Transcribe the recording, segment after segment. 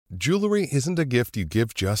Jewelry isn't a gift you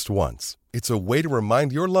give just once. It's a way to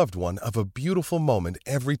remind your loved one of a beautiful moment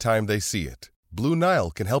every time they see it. Blue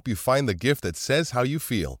Nile can help you find the gift that says how you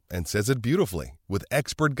feel and says it beautifully, with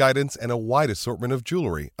expert guidance and a wide assortment of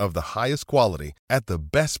jewelry of the highest quality at the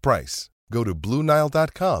best price. Go to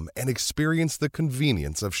BlueNile.com and experience the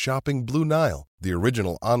convenience of shopping Blue Nile, the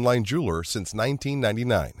original online jeweler since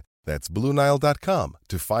 1999. That's BlueNile.com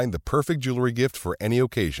to find the perfect jewelry gift for any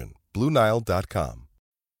occasion. BlueNile.com.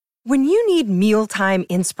 When you need mealtime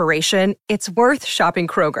inspiration, it's worth shopping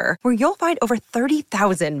Kroger, where you'll find over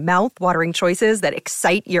 30,000 mouth-watering choices that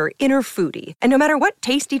excite your inner foodie. And no matter what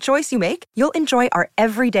tasty choice you make, you'll enjoy our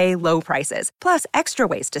everyday low prices, plus extra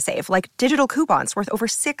ways to save, like digital coupons worth over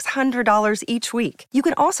 $600 each week. You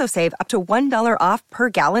can also save up to $1 off per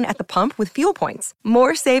gallon at the pump with fuel points.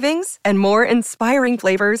 More savings and more inspiring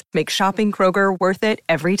flavors make shopping Kroger worth it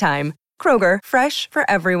every time. Kroger, fresh for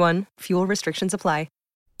everyone. Fuel restrictions apply.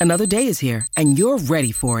 Another day is here, and you're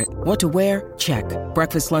ready for it. What to wear? Check.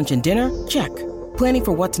 Breakfast, lunch, and dinner? Check. Planning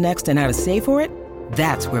for what's next and how to save for it?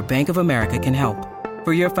 That's where Bank of America can help.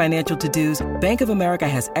 For your financial to-dos, Bank of America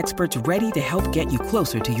has experts ready to help get you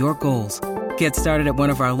closer to your goals. Get started at one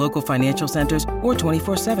of our local financial centers or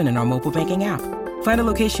 24/7 in our mobile banking app. Find a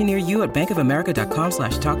location near you at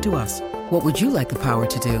bankofamerica.com/talktous. What would you like the power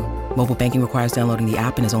to do? Mobile banking requires downloading the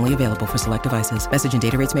app and is only available for select devices. Message and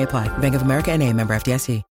data rates may apply. Bank of America N.A., member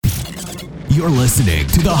FDIC. You're listening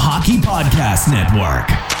to the Hockey Podcast Network.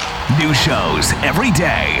 New shows every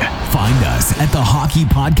day. Find us at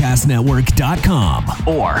thehockeypodcastnetwork.com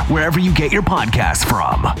or wherever you get your podcasts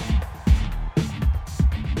from.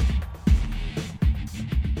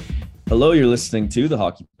 Hello, you're listening to the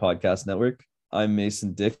Hockey Podcast Network. I'm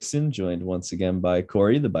Mason Dixon, joined once again by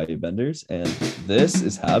Corey, the Bayou Benders, and this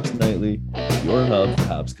is Habs Nightly, your hub for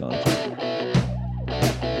Habs content.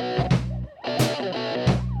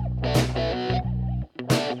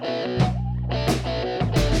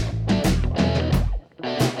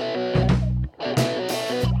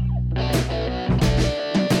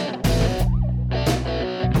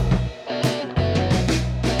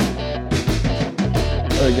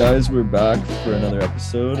 All right, guys, we're back for another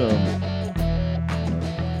episode.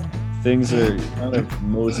 Things are kind of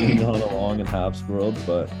moseying on along in Habs world,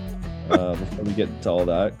 but before we get into all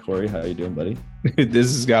that, Corey, how you doing, buddy?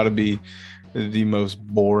 This has got to be the most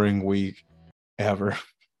boring week ever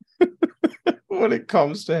when it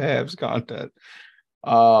comes to Habs content.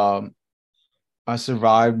 I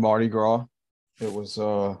survived Mardi Gras. It was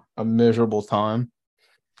a miserable time.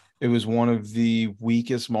 It was one of the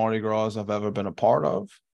weakest Mardi Gras I've ever been a part of.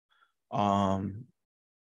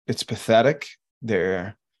 It's pathetic.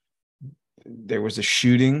 There was a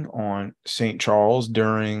shooting on St. Charles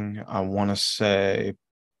during, I want to say,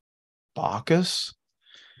 Bacchus.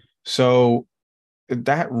 So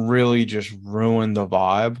that really just ruined the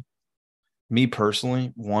vibe. Me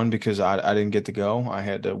personally, one, because I didn't get to go. I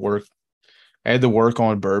had to work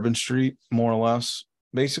on Bourbon Street, more or less.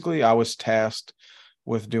 Basically, I was tasked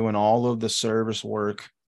with doing all of the service work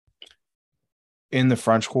in the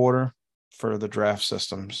French Quarter for the draft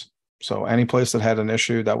systems. So any place that had an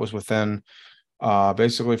issue that was within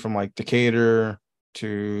basically from like Decatur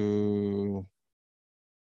to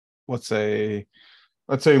let's say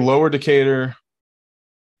lower Decatur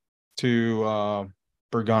to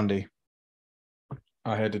Burgundy,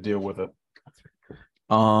 I had to deal with it.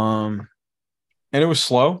 And it was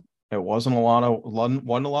slow. It wasn't a lot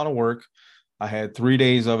of work. I had 3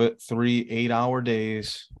 days of it, 3 8-hour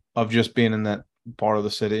days of just being in that part of the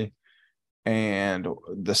city. And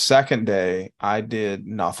the second day, I did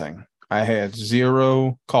nothing. I had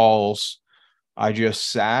 0 calls. I just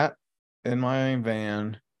sat in my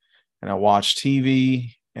van and I watched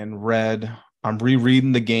TV and read. I'm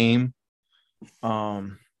rereading the game. I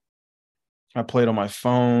played on my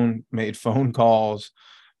phone, made phone calls.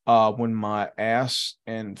 When my ass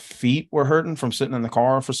and feet were hurting from sitting in the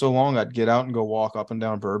car for so long, I'd get out and go walk up and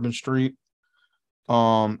down Bourbon Street,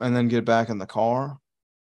 and then get back in the car.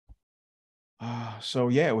 So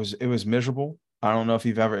yeah, it was miserable. I don't know if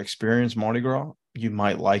you've ever experienced Mardi Gras. You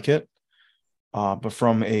might like it, but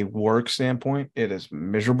from a work standpoint, it is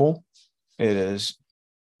miserable. It is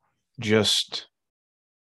just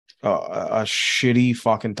a shitty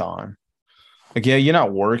fucking time. Like, yeah, you're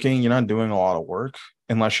not working. You're not doing a lot of work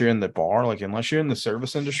unless you're in the bar. Like, unless you're in the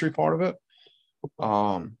service industry part of it,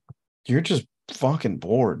 you're just fucking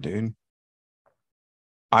bored, dude.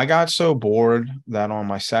 I got so bored that on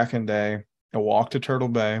my second day, I walked to Turtle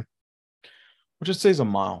Bay, which it says a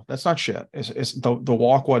mile. That's not shit. It's the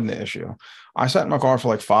walk wasn't the issue. I sat in my car for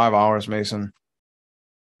like 5 hours, Mason,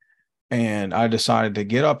 and I decided to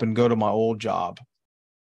get up and go to my old job.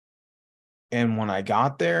 And when I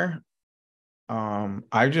got there,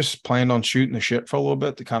 I just planned on shooting the shit for a little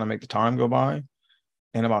bit to kind of make the time go by.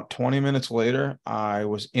 And about 20 minutes later, I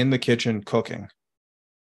was in the kitchen cooking,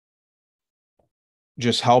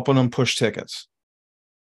 just helping them push tickets.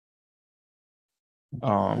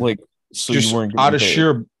 Like, so just you weren't out getting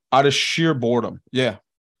of paid. sheer boredom. Yeah.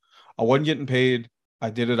 I wasn't getting paid. I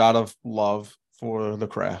did it out of love for the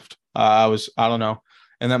craft. I don't know.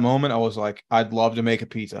 In that moment, I was like, I'd love to make a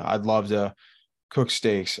pizza. I'd love to cook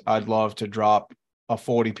steaks. I'd love to drop a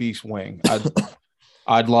 40-piece wing.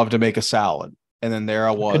 I'd love to make a salad. And then there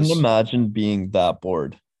I Couldn't was. imagine being that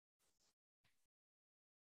bored.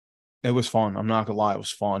 It was fun. I'm not gonna lie, it was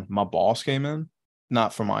fun. My boss came in,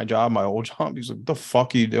 not for my job, my old job. He's like, "What the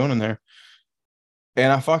fuck are you doing in there?"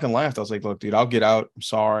 And I fucking laughed. I was like, "Look, dude, I'll get out. I'm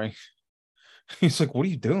sorry." He's like, "What are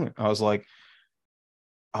you doing?" I was like,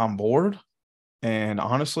 "I'm bored. And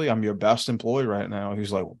honestly, I'm your best employee right now."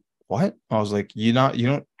 He's like, "What?" I was like, you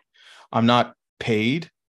don't, I'm not paid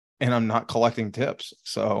and I'm not collecting tips.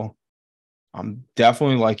 So I'm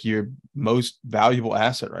definitely like your most valuable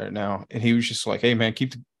asset right now. And he was just like, "Hey man,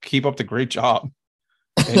 keep up the great job."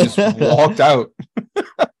 And just walked out.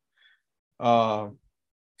 Uh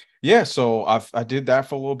yeah, so I did that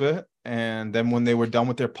for a little bit. And then when they were done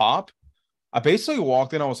with their pop, I basically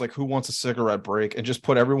walked in. I was like, "Who wants a cigarette break?" And just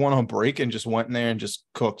put everyone on break and just went in there and just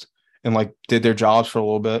cooked and like did their jobs for a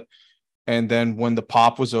little bit. And then when the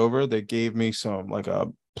pop was over, they gave me some like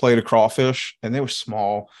a plate of crawfish, and they were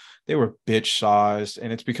small. They were bitch sized,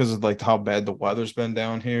 and it's because of like how bad the weather's been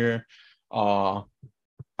down here. Uh,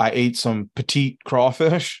 I ate some petite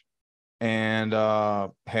crawfish and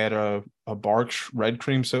had a Bark red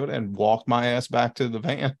cream soda and walked my ass back to the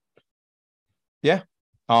van. Yeah,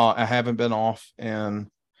 I haven't been off, and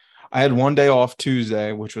I had one day off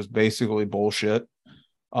Tuesday, which was basically bullshit.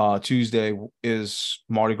 Tuesday is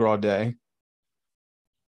Mardi Gras day.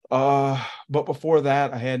 But before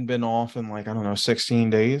that, I hadn't been off in like, I don't know, 16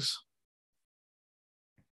 days.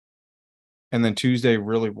 And then Tuesday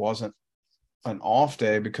really wasn't an off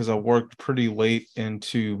day because I worked pretty late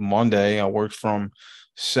into Monday. I worked from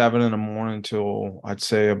 7 in the morning till I'd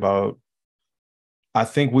say about, I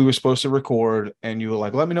think we were supposed to record and you were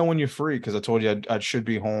like, "Let me know when you're free." Cause I told you I should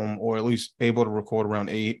be home or at least able to record around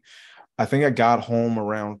 8. I think I got home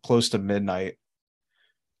around close to midnight.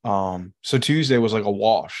 So Tuesday was like a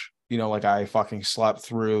wash, like I fucking slept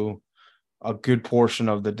through a good portion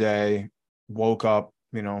of the day, woke up,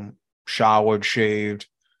 showered, shaved,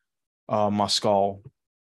 my skull,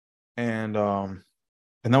 and that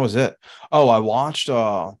was it. Oh, I watched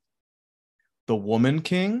The Woman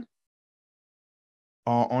King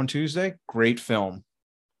on Tuesday. Great film.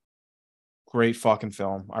 Great fucking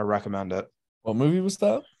film. I recommend it. What movie was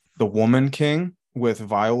that? The Woman King with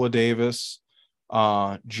Viola Davis,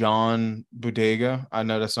 John Bodega. I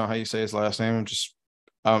know that's not how you say his last name.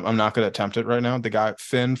 I'm not going to attempt it right now. The guy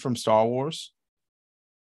Finn from Star Wars.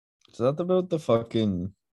 Is that about the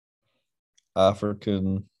fucking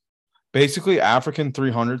African? Basically, African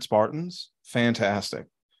 300 Spartans. Fantastic.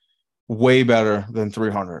 Way better than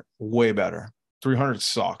 300. Way better. 300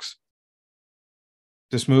 sucks.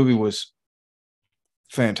 This movie was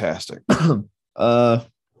fantastic.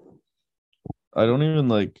 I don't even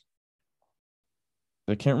like.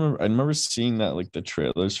 I can't remember. I remember seeing that like the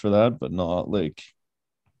trailers for that, but not like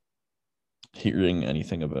hearing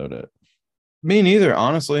anything about it. Me neither,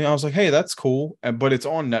 honestly. I was like, "Hey, that's cool," but it's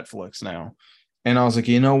on Netflix now. And I was like,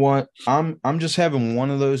 "You know what? I'm just having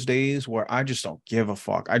one of those days where I just don't give a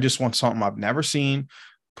fuck. I just want something I've never seen,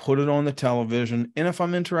 put it on the television, and if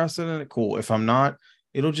I'm interested in it, cool. If I'm not,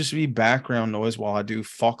 it'll just be background noise while I do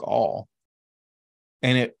fuck all."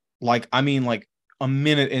 And it like a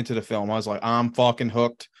minute into the film, I was like, "I'm fucking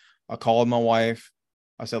hooked." I called my wife.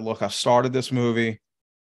 I said, "Look, I started this movie.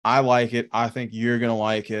 I like it. I think you're gonna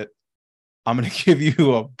like it. I'm going to give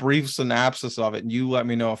you a brief synopsis of it, and you let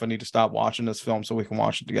me know if I need to stop watching this film so we can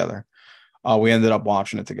watch it together." We ended up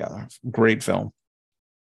watching it together. Great film.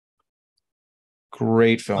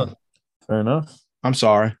 Great film. Fair enough. I'm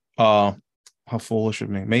sorry. How foolish of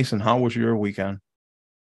me. Mason, how was your weekend?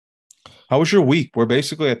 How was your week? We're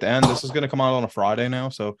basically at the end. This is going to come out on a Friday now.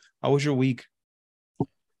 So how was your week?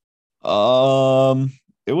 It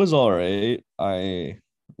was all right. I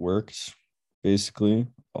worked basically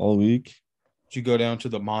all week. Did you go down to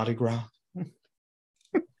the Mardi Gras?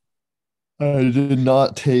 I did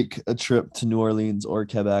not take a trip to New Orleans or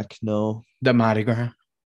Quebec. No. The Mardi Gras.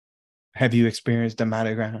 Have you experienced the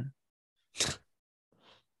Mardi Gras? It's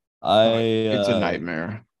a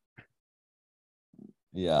nightmare.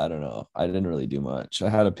 Yeah, I don't know. I didn't really do much. I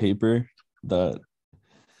had a paper that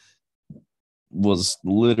was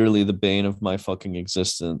literally the bane of my fucking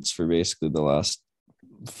existence for basically the last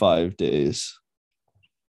 5 days.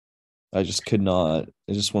 I just could not.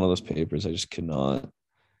 It's just one of those papers. I just could not.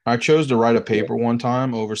 I chose to write a paper one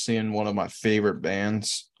time overseeing one of my favorite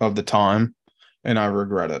bands of the time, and I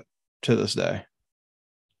regret it to this day.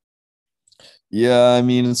 Yeah, I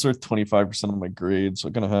mean, it's worth 25% of my grade, so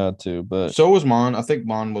I kind of had to, but So was mine. I think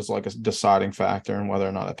mine was like a deciding factor in whether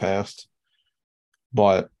or not I passed.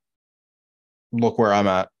 But look where I'm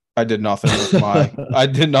at. I did nothing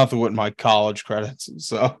with my college credits.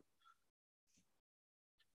 So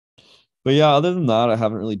but yeah, other than that, I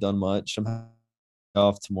haven't really done much. I'm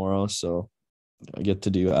off tomorrow, so I get to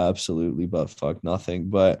do absolutely but fuck nothing.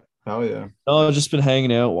 But hell yeah. no, I've just been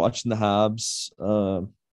hanging out, watching the Habs.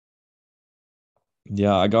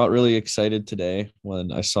 Yeah, I got really excited today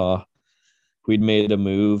when I saw we'd made a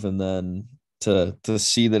move, and then to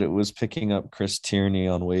see that it was picking up Chris Tierney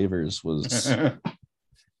on waivers was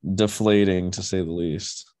deflating, to say the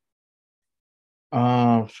least.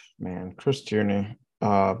 Man, Chris Tierney.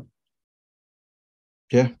 Yeah,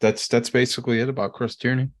 that's basically it about Chris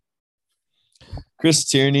Tierney. Chris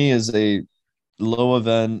Tierney is a low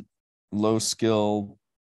event, low skill,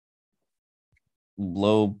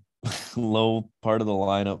 low part of the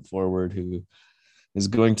lineup forward who is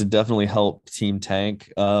going to definitely help Team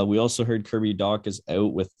Tank. We also heard Kirby Doc is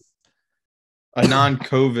out with a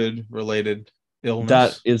non-COVID related illness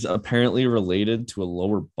that is apparently related to a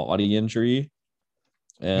lower body injury.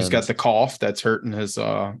 And he's got the cough that's hurting his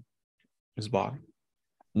body.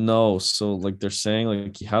 No, so like they're saying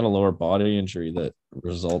like he had a lower body injury that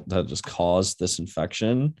just caused this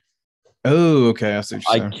infection. Oh, okay. I see what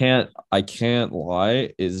you're saying. I can't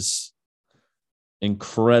lie, is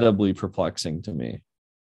incredibly perplexing to me.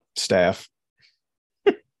 Staff.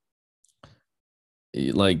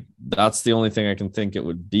 Like that's the only thing I can think it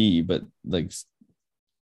would be, but like,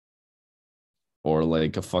 or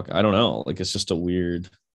like I don't know. Like it's just a weird,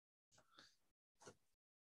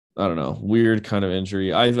 I don't know, weird kind of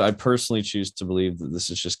injury. I personally choose to believe that this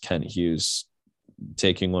is just Kent Hughes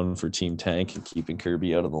taking one for Team Tank and keeping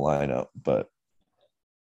Kirby out of the lineup, but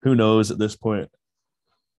who knows at this point.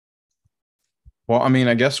 Well, I mean,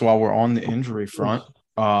 I guess while we're on the injury front,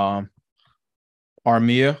 Armia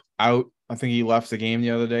out. I think he left the game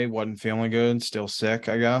the other day. Wasn't feeling good. Still sick,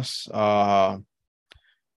 I guess.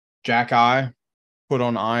 Jack I put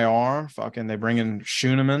on IR. Fucking, they bring in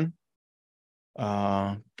Schooneman.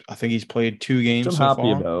 I think he's played 2 games I'm so happy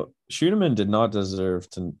far. about. Schooneman did not deserve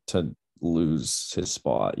to lose his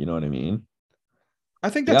spot. You know what I mean? I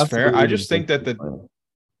think that's fair. I just think that the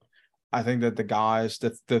guys,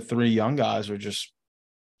 the 3 young guys, are just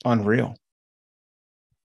unreal.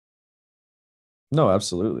 No,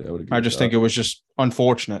 absolutely. I would agree. I just think it was just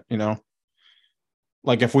unfortunate, you know.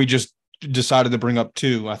 Like if we just decided to bring up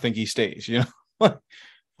 2, I think he stays, you know.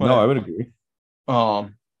 No, I would agree. But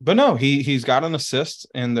no, he's got an assist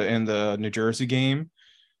in the New Jersey game.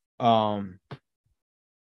 I'm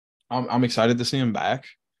excited to see him back.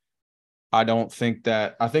 I think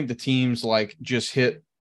the team's like just hit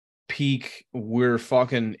peak we're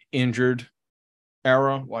fucking injured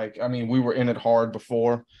era. Like, I mean, we were in it hard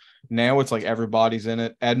before. Now it's like everybody's in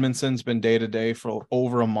it. Edmondson's been day to day for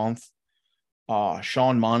over a month.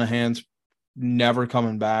 Sean Monahan's never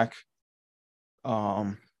coming back.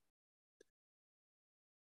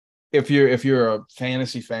 If you're a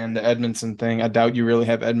fantasy fan, the Edmondson thing, I doubt you really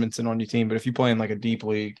have Edmondson on your team, but if you play in like a deep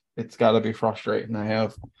league, it's got to be frustrating. I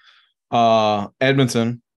have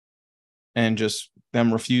Edmondson and just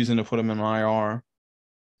them refusing to put him in IR.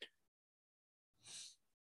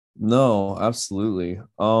 No, absolutely.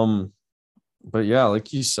 But yeah,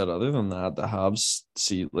 like you said, other than that, the Habs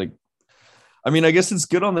see like, I mean, I guess it's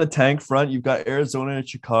good on the Tank front. You've got Arizona and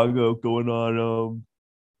Chicago going on.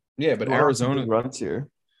 Yeah, but Arizona runs here.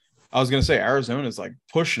 I was gonna say Arizona is like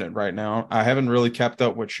pushing it right now. I haven't really kept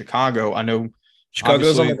up with Chicago. I know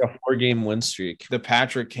Chicago's on like a 4-game win streak. The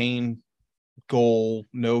Patrick Kane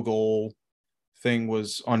no goal thing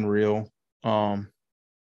was unreal.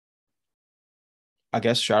 I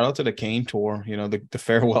guess shout out to the Kane tour, you know, the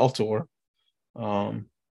farewell tour.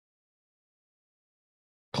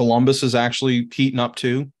 Columbus is actually heating up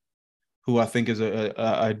too, who I think is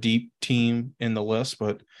a deep team in the list,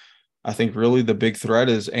 but I think really the big threat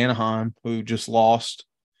is Anaheim, who just lost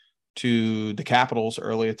to the Capitals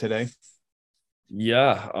earlier today.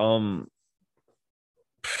 Yeah.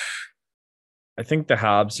 I think the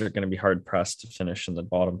Habs are going to be hard pressed to finish in the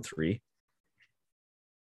bottom 3.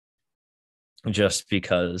 Just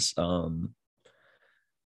because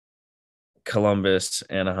Columbus,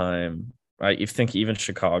 Anaheim, right? You think even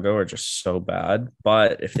Chicago are just so bad,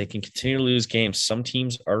 but if they can continue to lose games, some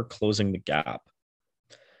teams are closing the gap.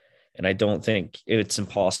 And I don't think it's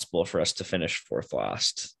impossible for us to finish fourth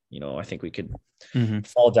last. I think we could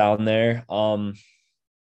fall down there. But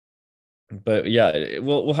yeah,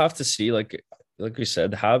 we'll have to see. Like we said,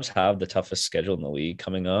 the Habs have the toughest schedule in the league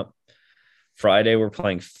coming up. Friday, we're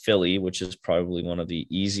playing Philly, which is probably one of the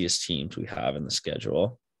easiest teams we have in the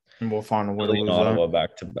schedule. And we'll find a way Philly to and lose Ottawa that.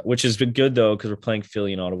 back to back, which has been good though, because we're playing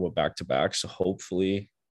Philly and Ottawa back to back. So hopefully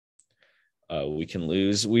we can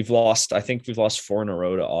lose. I think we've lost 4 in a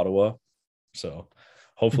row to Ottawa. So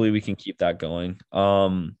hopefully we can keep that going.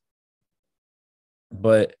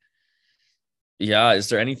 But yeah, is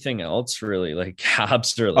there anything else really like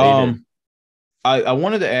Habs related? I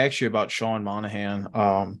wanted to ask you about Sean Monahan.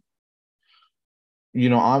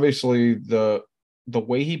 Obviously the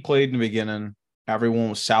way he played in the beginning, everyone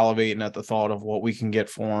was salivating at the thought of what we can get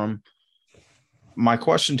for him. My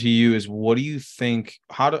question to you is, what do you think?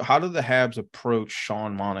 How do the Habs approach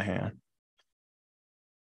Sean Monahan?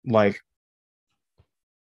 Like,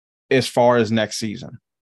 as far as next season,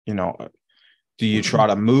 do you try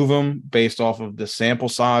to move him based off of the sample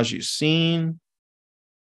size you've seen?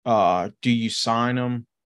 Do you sign him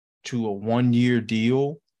to a 1-year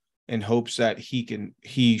deal in hopes that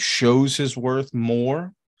he shows his worth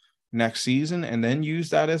more next season and then use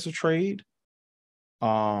that as a trade?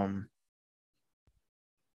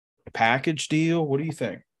 Package deal? What do you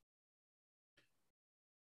think?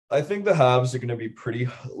 I think the Habs are going to be pretty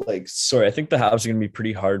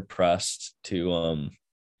hard pressed to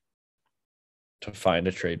find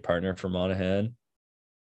a trade partner for Monahan,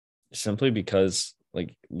 simply because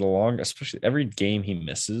especially every game he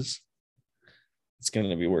misses, it's going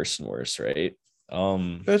to be worse and worse, right?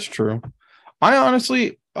 That's true. I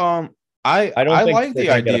honestly, I don't think like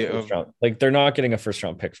the idea of they're not getting a first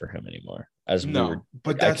round pick for him anymore.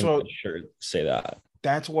 But that's what say that.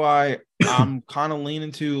 That's why I'm kind of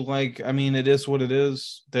leaning to it is what it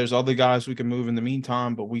is. There's other guys we can move in the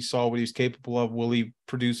meantime, but we saw what he's capable of. Will he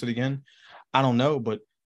produce it again? I don't know, but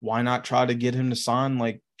why not try to get him to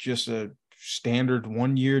sign just a standard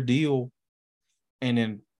 1-year deal, and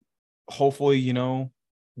then hopefully,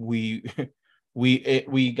 we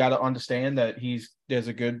got to understand that there's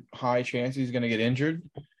a good high chance he's going to get injured,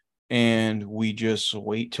 and we just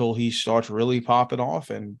wait till he starts really popping off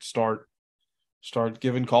and start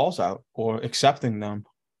giving calls out or accepting them.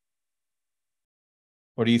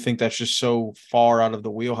 Or do you think that's just so far out of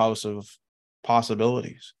the wheelhouse of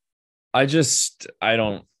possibilities? I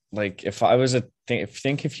don't like, if I was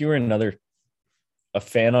if you were a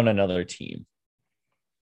fan on another team,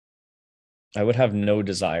 I would have no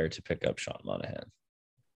desire to pick up Sean Monahan.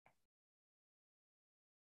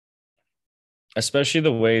 Especially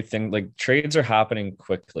the way trades are happening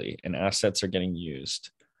quickly and assets are getting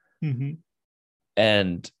used. Mm-hmm.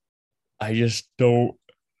 And I just don't,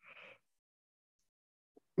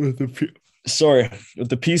 with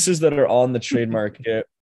the pieces that are on the trade market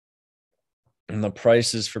and the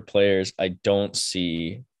prices for players, I don't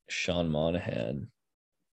see Sean Monahan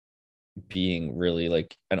being really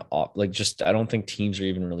I don't think teams are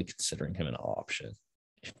even really considering him an option.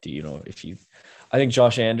 I think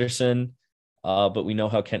Josh Anderson, but we know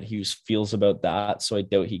how Kent Hughes feels about that, so I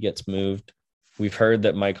doubt he gets moved. We've heard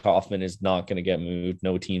that Mike Hoffman is not going to get moved.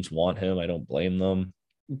 No teams want him. I don't blame them.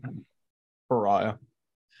 Pariah.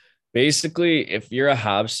 Basically, if you're a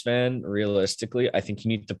Habs fan, realistically, I think you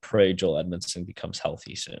need to pray Joel Edmondson becomes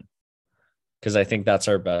healthy soon, because I think that's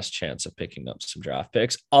our best chance of picking up some draft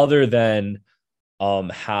picks, other than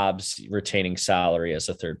Habs retaining salary as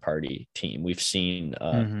a third-party team. We've seen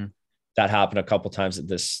that happen a couple times at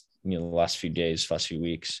this, the last few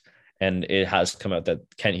weeks. And it has come out that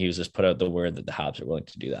Kent Hughes has put out the word that the Habs are willing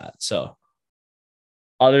to do that. So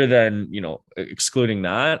other than, excluding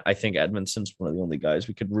that, I think Edmondson's one of the only guys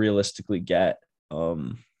we could realistically get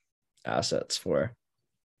assets for.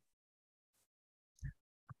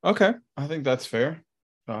 Okay. I think that's fair.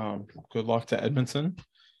 Good luck to Edmondson.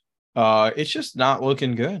 It's just not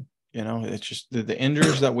looking good. It's just the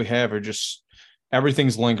injuries that we have are just,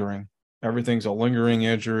 everything's lingering. Everything's a lingering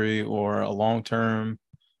injury or a long-term.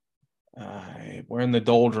 We're in the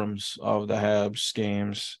doldrums of the Habs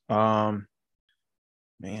games. Man,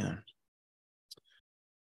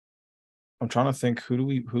 I'm trying to think, who do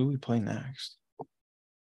we play next?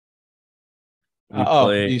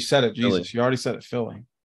 You said it, Jesus! Philly. You already said it, Philly.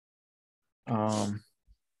 God,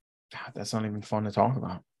 that's not even fun to talk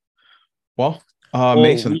about. Well,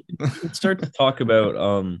 Mason, let's start to talk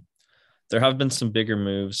about. There have been some bigger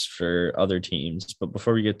moves for other teams, but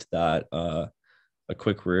before we get to that, a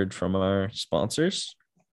quick word from our sponsors.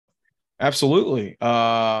 Absolutely.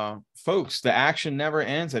 Folks, the action never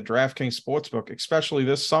ends at DraftKings Sportsbook, especially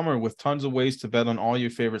this summer with tons of ways to bet on all your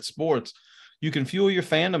favorite sports. You can fuel your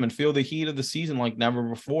fandom and feel the heat of the season like never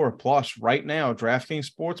before. Plus, right now,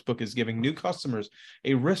 DraftKings Sportsbook is giving new customers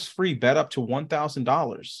a risk-free bet up to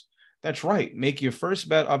 $1,000. That's right. Make your first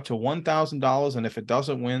bet up to $1,000, and if it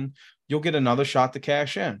doesn't win, you'll get another shot to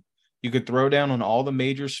cash in. You could throw down on all the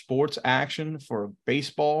major sports action for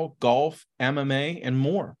baseball, golf, MMA, and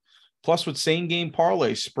more. Plus, with same-game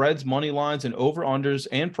parlays, spreads, money lines, and over-unders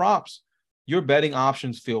and props, your betting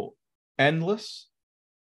options feel endless.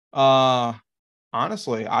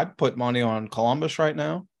 Honestly, I'd put money on Columbus right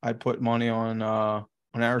now. I'd put money on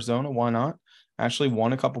Arizona. Why not? I actually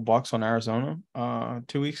won a couple bucks on Arizona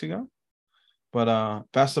 2 weeks ago. But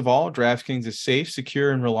best of all, DraftKings is safe,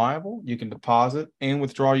 secure, and reliable. You can deposit and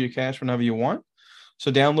withdraw your cash whenever you want.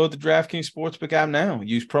 So download the DraftKings Sportsbook app now.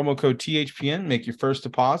 Use promo code THPN, make your first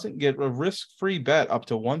deposit, and get a risk-free bet up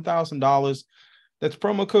to $1,000. That's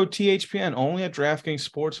promo code THPN only at DraftKings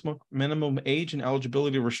Sportsbook. Minimum age and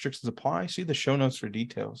eligibility restrictions apply. See the show notes for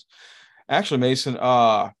details. Actually, Mason,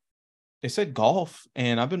 they said golf,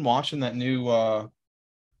 and I've been watching that new I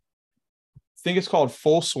think it's called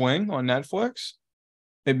Full Swing on Netflix.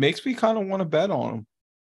 It makes me kind of want to bet on him.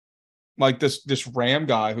 Like this Ram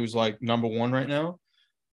guy who's like #1 right now.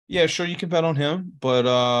 Yeah, sure, you can bet on him, but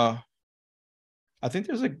I think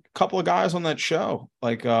there's a couple of guys on that show.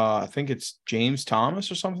 Like I think it's James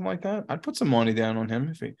Thomas or something like that. I'd put some money down on him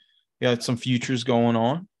if he had some futures going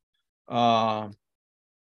on.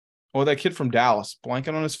 Or that kid from Dallas,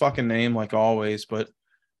 blanking on his fucking name like always, but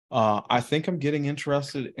I think I'm getting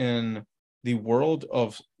interested in the world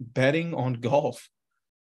of betting on golf.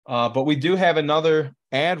 But we do have another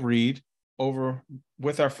ad read over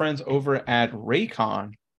with our friends over at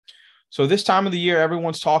Raycon. So this time of the year,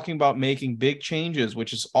 everyone's talking about making big changes,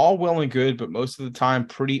 which is all well and good, but most of the time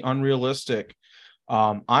pretty unrealistic.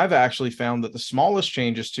 I've actually found that the smallest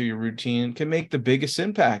changes to your routine can make the biggest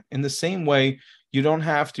impact. In the same way, you don't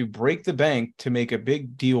have to break the bank to make a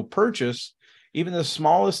big deal purchase. Even the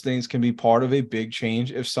smallest things can be part of a big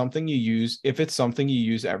change if it's something you use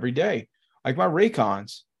every day. Like my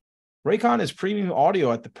Raycons. Raycon is premium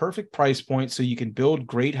audio at the perfect price point so you can build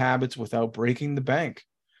great habits without breaking the bank.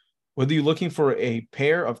 Whether you're looking for a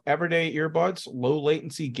pair of everyday earbuds, low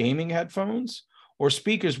latency gaming headphones, or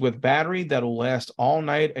speakers with battery that'll last all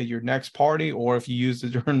night at your next party, or if you use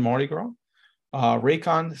it during Mardi Gras,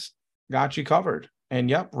 Raycon's got you covered. And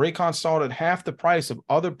yep, Raycon start at half the price of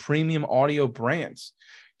other premium audio brands.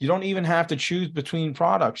 You don't even have to choose between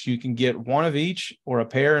products. You can get one of each or a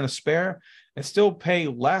pair and a spare and still pay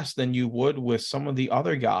less than you would with some of the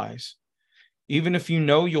other guys. Even if you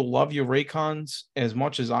know you'll love your Raycons as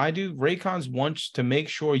much as I do, Raycons wants to make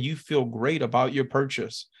sure you feel great about your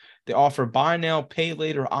purchase. They offer buy now, pay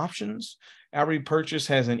later options. Every purchase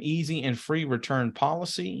has an easy and free return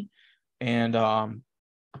policy. And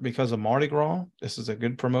because of Mardi Gras, this is a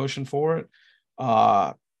good promotion for it.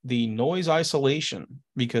 The noise isolation,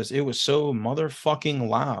 because it was so motherfucking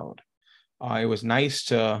loud. It was nice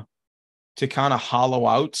to kind of hollow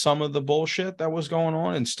out some of the bullshit that was going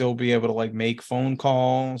on and still be able to like make phone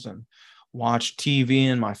calls and watch TV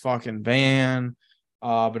in my fucking van.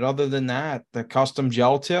 But other than that, the custom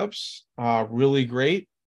gel tips, really great.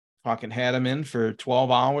 Fucking had them in for 12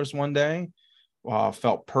 hours one day.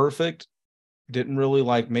 Felt perfect. Didn't really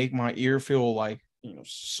like make my ear feel like,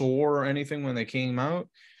 sore or anything when they came out.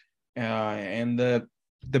 And the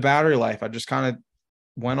battery life, I just kind of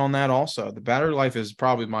went on that also. The battery life is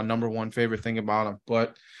probably my #1 favorite thing about them.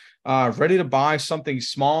 But ready to buy something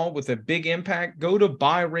small with a big impact? Go to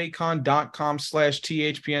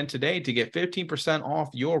buyraycon.com/THPN today to get 15% off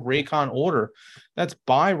your Raycon order. That's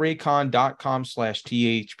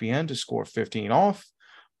buyraycon.com/THPN to score 15 off.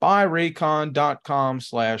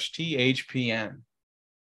 Buyraycon.com/THPN.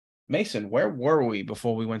 Mason, where were we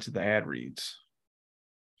before we went to the ad reads?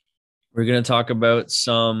 We're going to talk about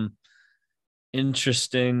some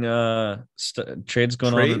interesting trades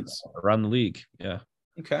going on around the league. Yeah.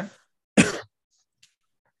 Okay.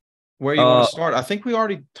 Where you want to start? I think we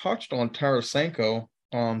already touched on Tarasenko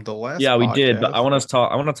on the last. Yeah, we podcast. did, but I want to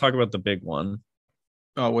talk about the big one.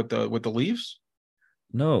 With the Leafs?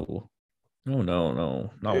 No, not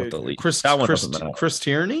with the Leafs. Chris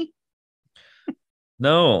Tierney?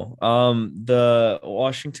 No. The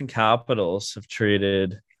Washington Capitals have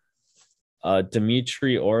traded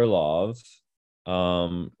Dmitry Orlov,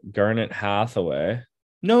 Garnet Hathaway.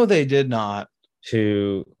 No, they did not.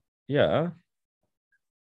 Yeah.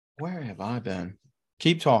 Where have I been?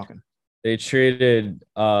 Keep talking. They traded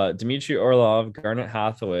Dmitry Orlov, Garnet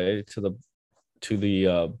Hathaway to the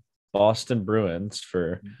Boston Bruins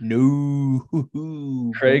for No.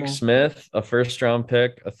 Craig Smith, a first-round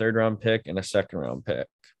pick, a third-round pick, and a second-round pick.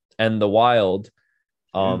 And the Wild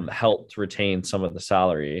helped retain some of the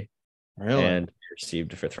salary Really? and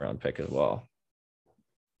received a fifth-round pick as well.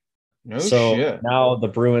 No So shit. now the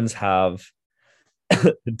Bruins have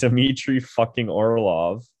Dmitry fucking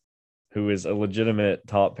Orlov, who is a legitimate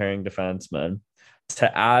top pairing defenseman,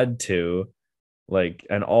 to add to like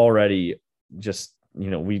an already just,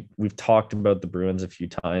 we've talked about the Bruins a few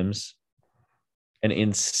times. An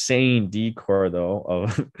insane decor though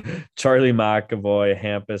of Charlie McAvoy,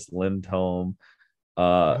 Hampus Lindholm,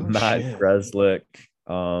 Matt Shit. Grzelcyk,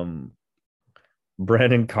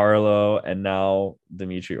 Brandon Carlo, and now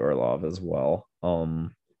Dmitry Orlov as well.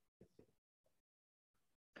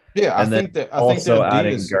 Yeah, And then I think also the D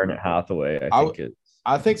adding is. Garnet Hathaway,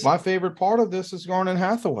 I think my favorite part of this is Garnet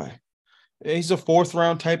Hathaway. He's a fourth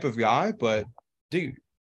round type of guy, but dude,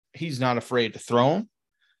 he's not afraid to throw him.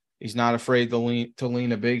 He's not afraid to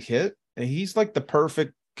lean a big hit. And he's like the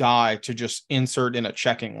perfect guy to just insert in a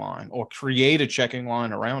checking line or create a checking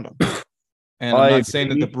line around him. And I'm not saying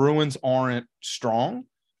that the Bruins aren't strong,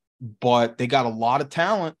 but they got a lot of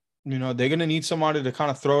talent. They're going to need somebody to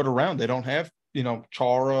kind of throw it around. They don't have,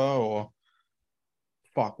 Chara or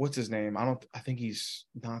what's his name? I think he's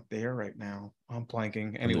not there right now. I'm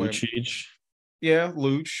blanking. Anyway. Lucic. Yeah,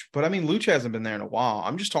 Luch. But I mean, Luch hasn't been there in a while.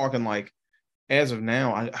 I'm just talking like as of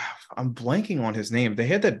now, I'm blanking on his name. They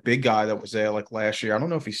had that big guy that was there like last year. I don't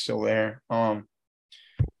know if he's still there. But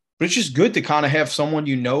it's just good to kind of have someone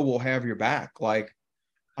will have your back. Like,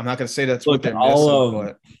 I'm not going to say that's what they're missing,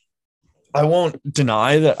 but I won't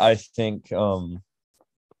deny that I think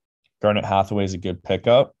Garnet Hathaway is a good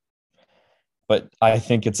pickup, but I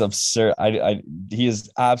think it's absurd. He is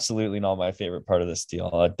absolutely not my favorite part of this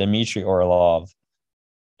deal. Dmitry Orlov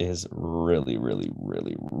is really, really,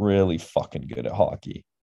 really, really fucking good at hockey.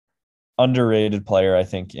 Underrated player, I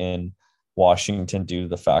think, in Washington due to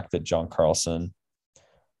the fact that John Carlson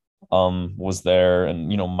was there and,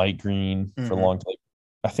 Mike Green for a long time.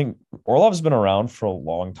 I think Orlov's been around for a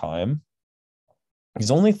long time. He's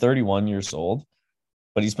only 31 years old,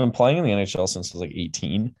 but he's been playing in the NHL since he was like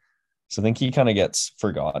 18. So I think he kind of gets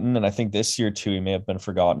forgotten. And I think this year too, he may have been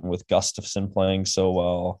forgotten with Gustafsson playing so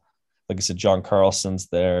well. Like I said, John Carlson's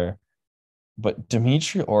there. But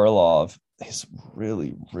Dmitry Orlov is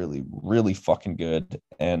really, really, really fucking good.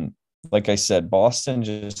 And like I said, Boston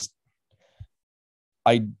just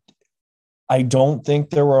I don't think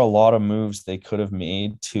there were a lot of moves they could have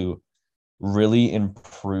made to really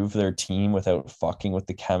improve their team without fucking with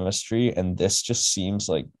the chemistry. And this just seems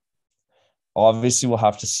like, obviously we'll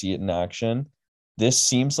have to see it in action. This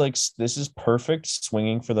seems like this is perfect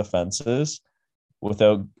swinging for the fences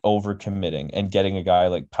without overcommitting and getting a guy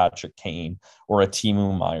like Patrick Kane or a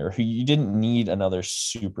Timo Meier, who you didn't need another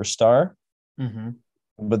superstar,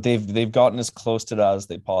 but they've gotten as close to that as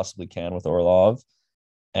they possibly can with Orlov,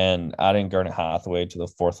 and adding Garnet Hathaway to the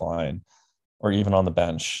fourth line or even on the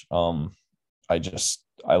bench.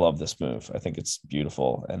 I love this move. I think it's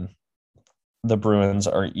beautiful. And the Bruins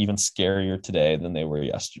are even scarier today than they were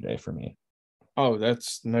yesterday for me. Oh,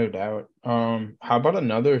 that's no doubt. How about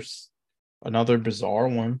another bizarre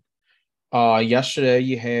one? Yesterday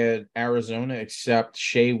you had Arizona accept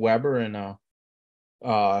Shea Weber and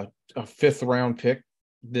a fifth round pick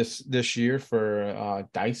this year for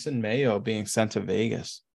Dyson Mayo being sent to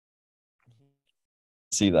Vegas.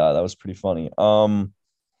 See that was pretty funny. I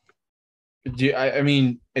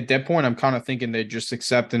mean, at that point, I'm kind of thinking they're just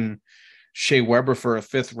accepting Shea Weber for a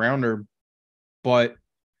fifth rounder, but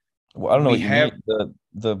I don't know what you mean.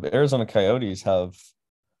 The Arizona Coyotes have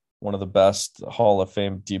one of the best Hall of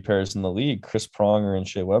Fame deep pairs in the league, Chris Pronger and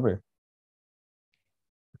Shea Weber.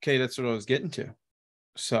 Okay, that's what I was getting to.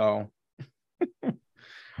 So,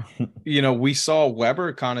 we saw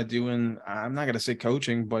Weber kind of doing, I'm not going to say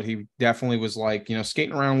coaching, but he definitely was like,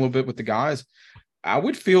 skating around a little bit with the guys. I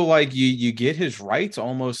would feel like you get his rights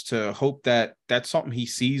almost to hope that that's something he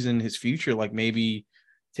sees in his future, like maybe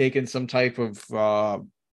taking some type of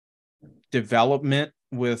development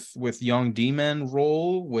with young D-men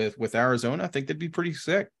role with Arizona. I think that'd be pretty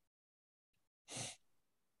sick.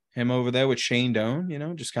 Him over there with Shane Doan,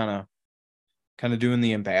 just kind of doing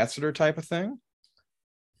the ambassador type of thing.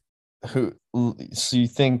 So you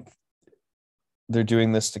think they're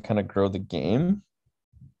doing this to kind of grow the game?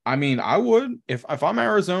 I mean, I would if I'm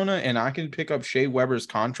Arizona and I can pick up Shea Weber's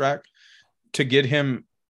contract to get him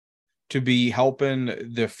to be helping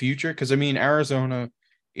the future. Because I mean, Arizona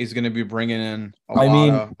is going to be bringing in a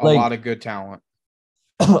lot of good talent.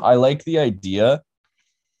 I like the idea,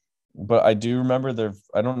 but I do remember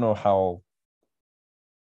I don't know how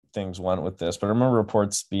things went with this, but I remember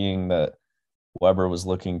reports being that Weber was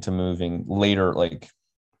looking to moving later, like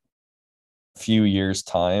a few years'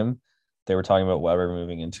 time. They were talking about Weber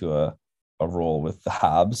moving into a role with the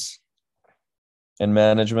Habs in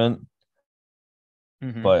management.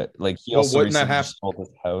 Mm-hmm. But like he Well, also wouldn't that recently have? just sold his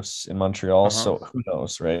house in Montreal, Uh-huh. so who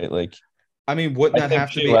knows, right? Like, I mean, wouldn't I that think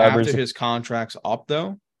have to Shea be Weber's after his contract's up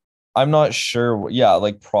though? I'm not sure. Yeah,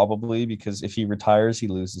 like probably because if he retires, he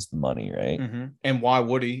loses the money, right? Mm-hmm. And why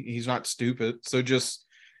would he? He's not stupid. So just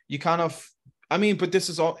you kind of. I mean, but this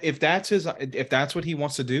is all. If that's what he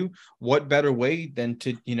wants to do, what better way than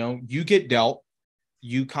to you get dealt,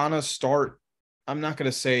 you kind of start. I'm not going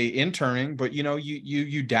to say interning, but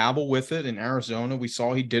you dabble with it in Arizona. We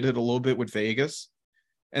saw he did it a little bit with Vegas.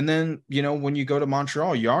 And then, when you go to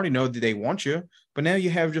Montreal, you already know that they want you, but now you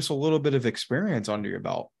have just a little bit of experience under your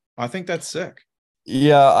belt. I think that's sick.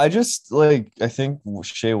 Yeah, I think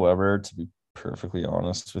Shea Weber, to be perfectly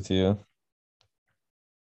honest with you,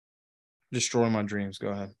 Destroy my dreams. Go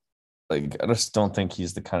ahead. like I just don't think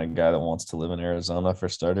he's the kind of guy that wants to live in Arizona for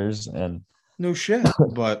starters. And No shit.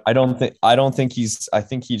 But I think he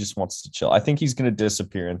just wants to chill. I think he's gonna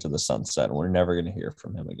disappear into the sunset and we're never gonna hear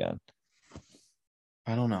from him again.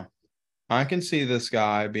 I don't know. I can see this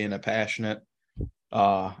guy being a passionate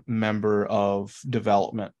member of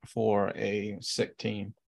development for a sick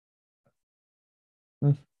team.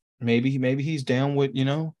 Hmm. Maybe he's down with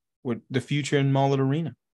with the future in Mullet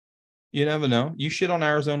Arena. You never know. You shit on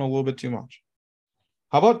Arizona a little bit too much.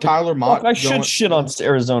 How about Tyler Mott? I should shit on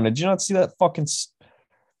Arizona. Did you not see that fucking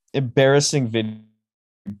embarrassing video?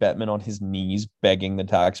 Bettman on his knees begging the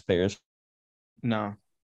taxpayers. No,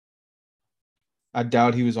 I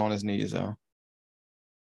doubt he was on his knees though.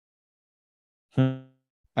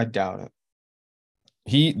 I doubt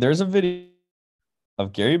it. There's a video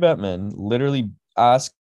of Gary Bettman literally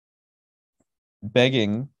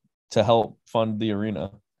begging to help fund the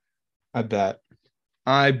arena. I bet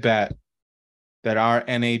that our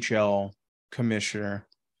NHL commissioner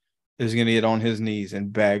is going to get on his knees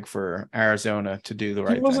and beg for Arizona to do the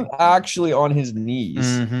right He wasn't thing. actually on his knees.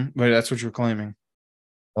 Mm-hmm. But that's what you're claiming.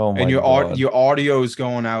 Oh my and God. your audio is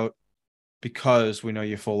going out because we know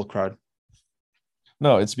you're full of crud.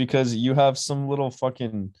 No, it's because you have some little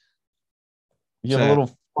fucking a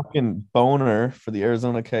little fucking boner for the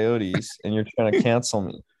Arizona Coyotes and you're trying to cancel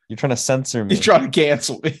me. You're trying to censor me. You're trying to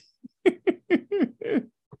cancel me.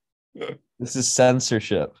 This is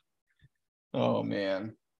censorship. Oh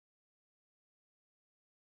man.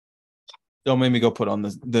 Don't make me go put on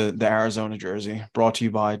the Arizona jersey. Brought to you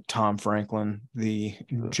by Tom Franklin, the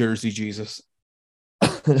Jersey Jesus.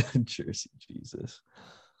 Jersey Jesus.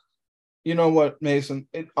 You know what, Mason?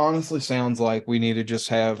 It honestly sounds like we need to just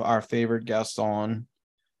have our favorite guests on,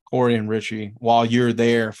 Corey and Richie, while you're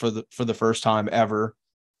there for the first time ever.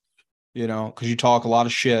 Because you talk a lot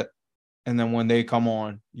of shit, and then when they come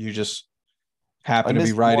on, you just happen to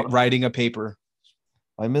be writing a paper.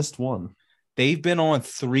 I missed one. They've been on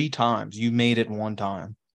 3 times. You made it 1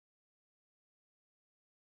 time.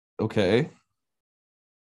 Okay.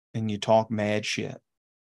 And you talk mad shit.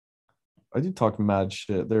 I do talk mad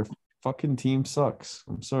shit. Their fucking team sucks.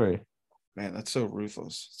 I'm sorry. Man, that's so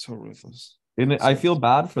ruthless. It's so ruthless. And I feel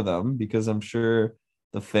bad for them because I'm sure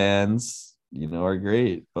the fans, are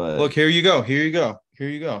great. But look, here you go.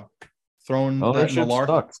 Throwing that Malark.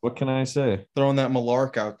 Sucks. What can I say? Throwing that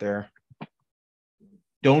Malark out there.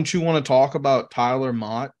 Don't you want to talk about Tyler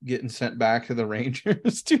Mott getting sent back to the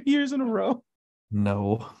Rangers 2 years in a row?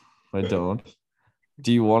 No, I don't.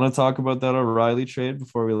 Do you want to talk about that O'Reilly trade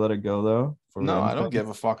before we let it go, though? No, I don't give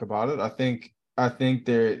a fuck about it. I think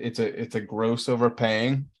it's a gross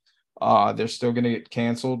overpaying. They're still going to get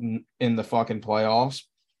canceled in the fucking playoffs,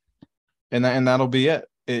 and that'll be it.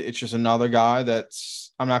 It's just another guy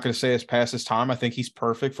that's, I'm not going to say it's past his time. I think he's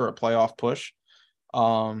perfect for a playoff push.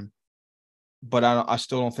 But I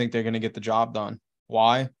still don't think they're going to get the job done.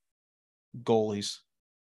 Why? Goalies.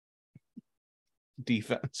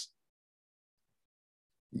 Defense.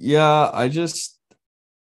 Yeah, I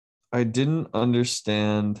didn't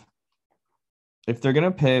understand if they're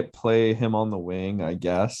going to play him on the wing, I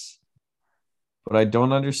guess. But I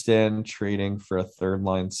don't understand trading for a third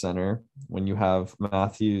line center when you have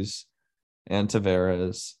Matthews and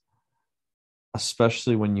Tavares,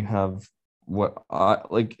 especially when you have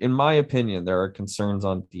in my opinion, there are concerns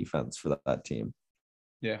on defense for that team.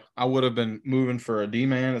 Yeah, I would have been moving for a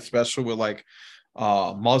D-man, especially with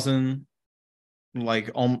Muzzin,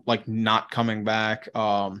 not coming back.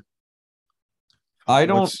 I'm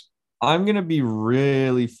gonna be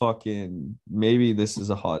really fucking, maybe this is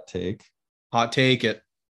a hot take. Hot take it.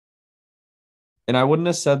 And I wouldn't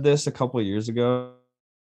have said this a couple of years ago,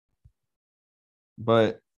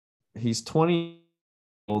 but he's 20 years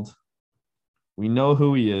old. We know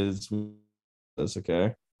who he is. That's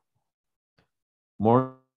okay.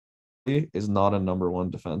 Morgan is not a number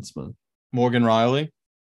one defenseman. Morgan Riley.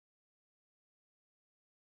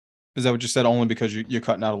 Is that what you said? Only because you're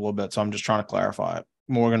cutting out a little bit, so I'm just trying to clarify it.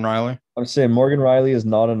 Morgan Riley. I'm saying Morgan Riley is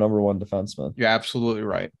not a number one defenseman. You're absolutely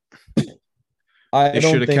right. They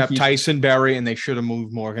should have kept Tyson Berry, and they should have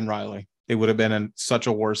moved Morgan Riley. They would have been in such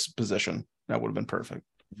a worse position. That would have been perfect.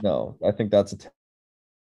 No, I think that's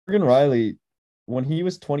Morgan Riley, when he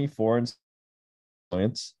was 24 and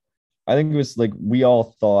points, I think it was like we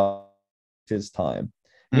all thought his time.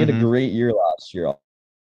 He had a great year last year,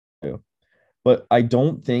 but I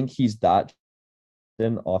don't think he's that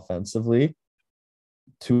offensively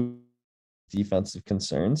to defensive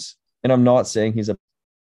concerns. And I'm not saying he's a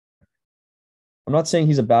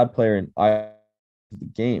bad player in the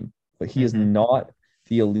game, but he is not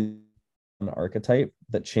the elite archetype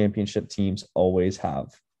that championship teams always have.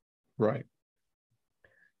 Right.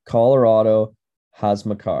 Colorado has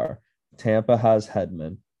Makar. Tampa has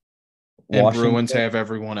Hedman. And Washington, Bruins have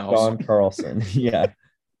everyone else. John Carlson. Yeah.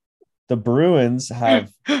 The Bruins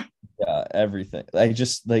have everything.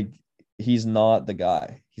 He's not the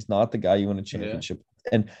guy. He's not the guy you win a championship.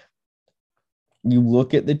 Yeah. And you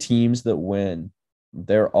look at the teams that win,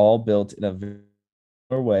 they're all built in a very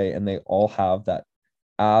way, and they all have that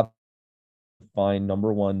fine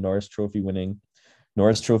number one Norris Trophy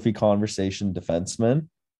conversation defenseman.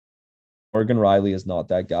 Morgan Riley is not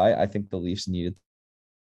that guy. I think the Leafs needed to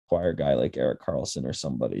acquire a guy like Erik Karlsson or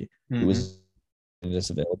somebody who was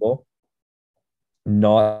just available.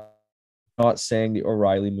 Not saying the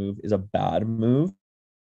O'Reilly move is a bad move.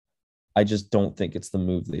 I just don't think it's the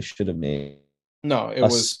move they should have made. No,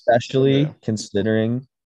 especially considering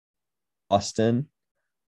Austin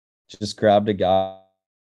just grabbed a guy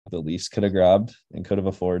the Leafs could have grabbed and could have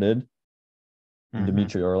afforded,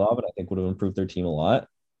 Dmitry Orlov, and I think would have improved their team a lot.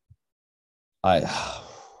 Yeah,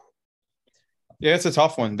 it's a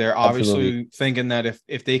tough one. They're obviously thinking that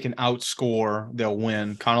if they can outscore, they'll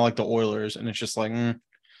win, kind of like the Oilers, and it's just like,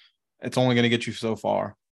 it's only going to get you so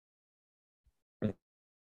far.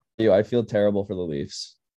 I feel terrible for the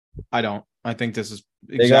Leafs. I don't. I think this is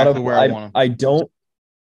exactly where I want them. I don't.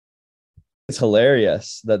 It's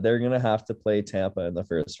hilarious that they're going to have to play Tampa in the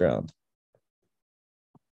first round.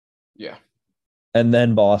 Yeah. And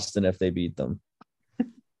then Boston if they beat them.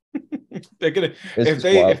 They're gonna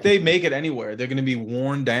if they make it anywhere, they're gonna be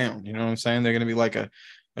worn down. You know what I'm saying? They're gonna be like a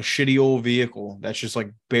shitty old vehicle that's just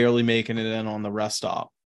like barely making it in on the rest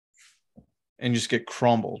stop and just get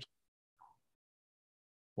crumbled.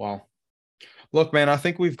 Wow. Look, man, I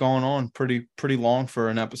think we've gone on pretty long for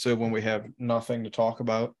an episode when we have nothing to talk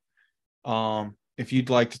about. If you'd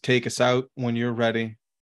like to take us out when you're ready,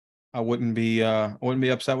 I wouldn't be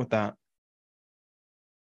upset with that.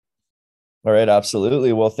 All right,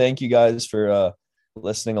 absolutely. Well, thank you guys for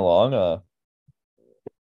listening along.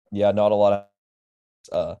 Not a lot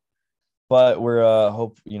of but we're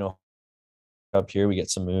hope up here we get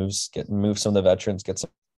some moves, move some of the veterans, get some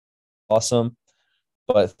awesome.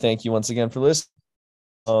 But thank you once again for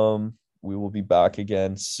listening. We will be back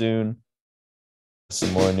again soon with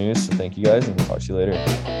some more news. So thank you guys, and we'll talk to you later.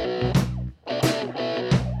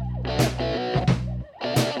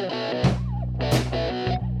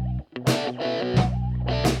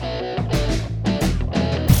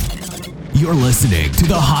 You're listening to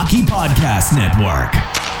the Hockey Podcast Network.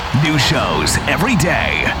 New shows every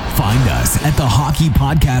day. Find us at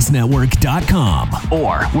thehockeypodcastnetwork.com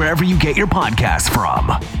or wherever you get your podcasts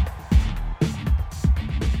from.